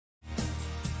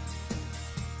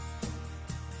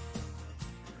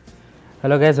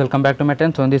Hello guys, welcome back to my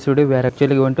channel. So in this video we are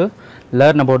actually going to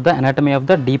learn about the anatomy of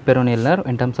the deep peroneal nerve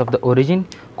in terms of the origin,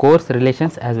 course,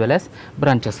 relations as well as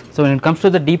branches. So when it comes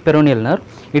to the deep peroneal nerve,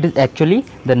 it is actually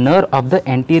the nerve of the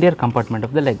anterior compartment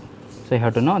of the leg. So you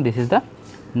have to know this is the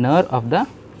nerve of the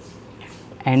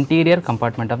anterior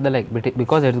compartment of the leg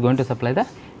because it is going to supply the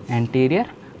anterior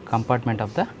compartment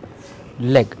of the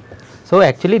leg. So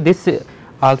actually this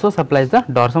also supplies the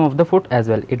dorsum of the foot as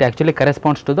well. It actually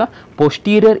corresponds to the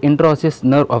posterior interosseous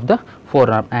nerve of the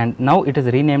forearm, and now it is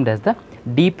renamed as the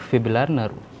deep fibular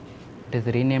nerve. It is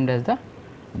renamed as the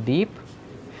deep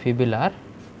fibular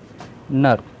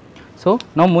nerve. So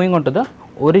now moving on to the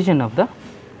origin of the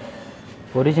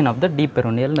deep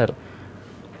peroneal nerve.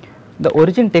 The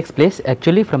origin takes place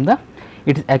actually from the,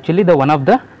 it is actually the one of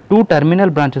the two terminal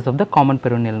branches of the common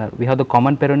peroneal nerve. We have the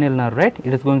common peroneal nerve, right?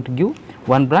 It is going to give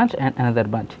one branch and another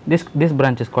branch. This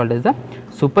branch is called as the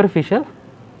superficial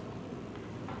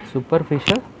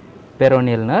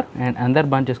peroneal nerve, and another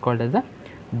branch is called as the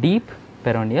deep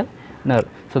peroneal nerve.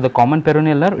 So the common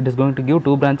peroneal nerve, it is going to give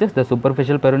two branches, the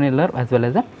superficial peroneal nerve as well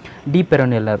as the deep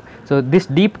peroneal nerve. So this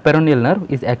deep peroneal nerve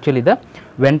is actually the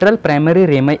ventral primary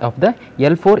rami of the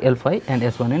L4, L5 and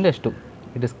S1 and S2.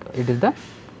 It is the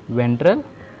ventral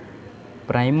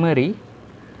primary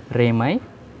rami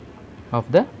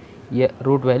of the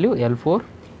root value L4,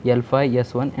 L5,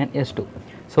 S1 and S2.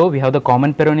 So we have the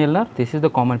common peroneal nerve. This is the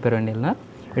common peroneal nerve.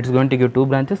 It is going to give two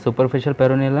branches, superficial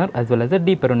peroneal nerve as well as the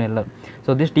deep peroneal nerve.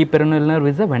 So this deep peroneal nerve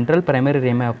is the ventral primary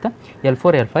rami of the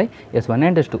L4, L5, S1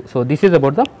 and S2. So this is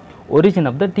about the origin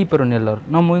of the deep peroneal nerve.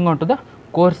 Now moving on to the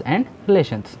course and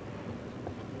relations.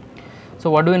 So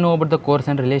what do we know about the course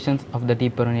and relations of the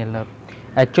deep peroneal nerve?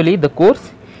 Actually the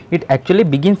course, it actually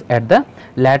begins at the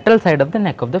lateral side of the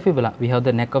neck of the fibula. We have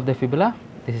the neck of the fibula,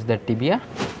 this is the tibia.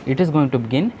 It is going to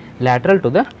begin lateral to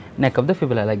the neck of the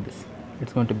fibula like this. It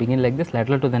is going to begin like this,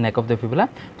 lateral to the neck of the fibula.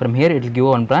 From here it will give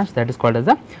one branch, that is called as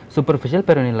the superficial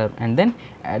peroneal nerve, and then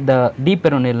the deep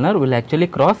peroneal nerve will actually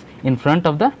cross in front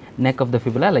of the neck of the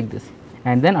fibula like this,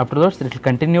 and then afterwards it will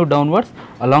continue downwards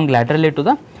along laterally to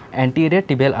the anterior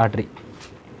tibial artery,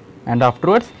 and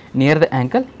afterwards near the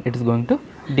ankle it is going to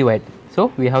divide. So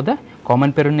we have the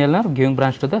common peroneal nerve giving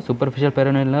branch to the superficial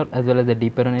peroneal nerve as well as the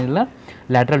deep peroneal nerve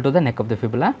lateral to the neck of the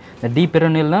fibula. The deep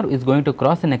peroneal nerve is going to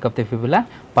cross the neck of the fibula,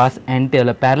 pass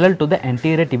parallel to the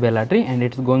anterior tibial artery, and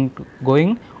it is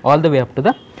going all the way up to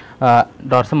the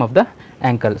dorsum of the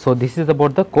ankle. So this is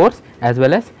about the course as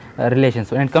well as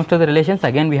relations. When it comes to the relations,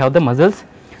 again we have the muscles,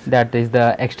 that is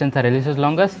the extensor ilicis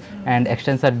longus and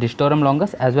extensor digitorum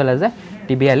longus as well as the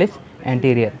tibialis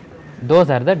anterior. Those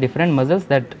are the different muscles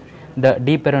that the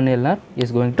deep peroneal nerve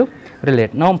is going to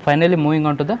relate. Now finally moving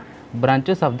on to the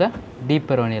branches of the deep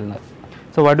peroneal nerve.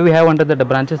 So what do we have under the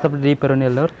branches of the deep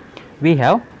peroneal nerve? We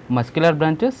have muscular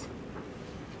branches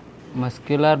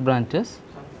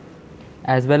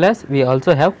as well as we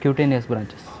also have cutaneous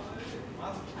branches.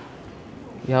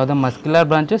 We have the muscular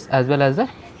branches as well as the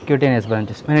cutaneous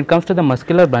branches. When it comes to the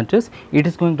muscular branches, it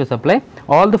is going to supply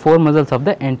all the four muscles of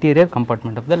the anterior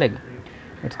compartment of the leg.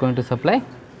 It is going to supply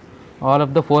all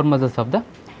of the four muscles of the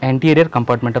anterior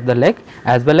compartment of the leg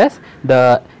as well as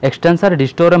the extensor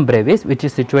digitorum brevis, which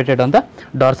is situated on the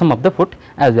dorsum of the foot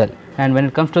as well. And when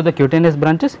it comes to the cutaneous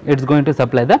branches, it is going to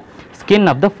supply the skin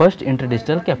of the first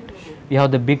interdigital cleft. We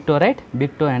have the big toe, right,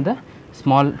 big toe and the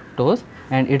small toes,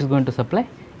 and it is going to supply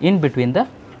in between the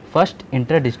first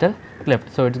interdigital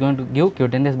cleft. So it is going to give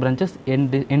cutaneous branches in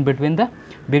between the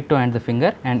big toe and the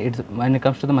finger, and when it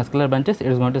comes to the muscular branches, it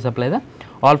is going to supply the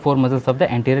all four muscles of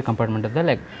the anterior compartment of the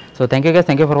leg. So thank you guys,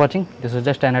 thank you for watching. This was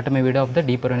just an anatomy video of the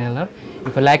deep peroneal nerve.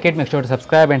 If you like it, make sure to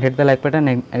subscribe and hit the like button,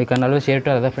 and you can always share it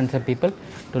to other friends and people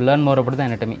to learn more about the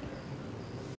anatomy.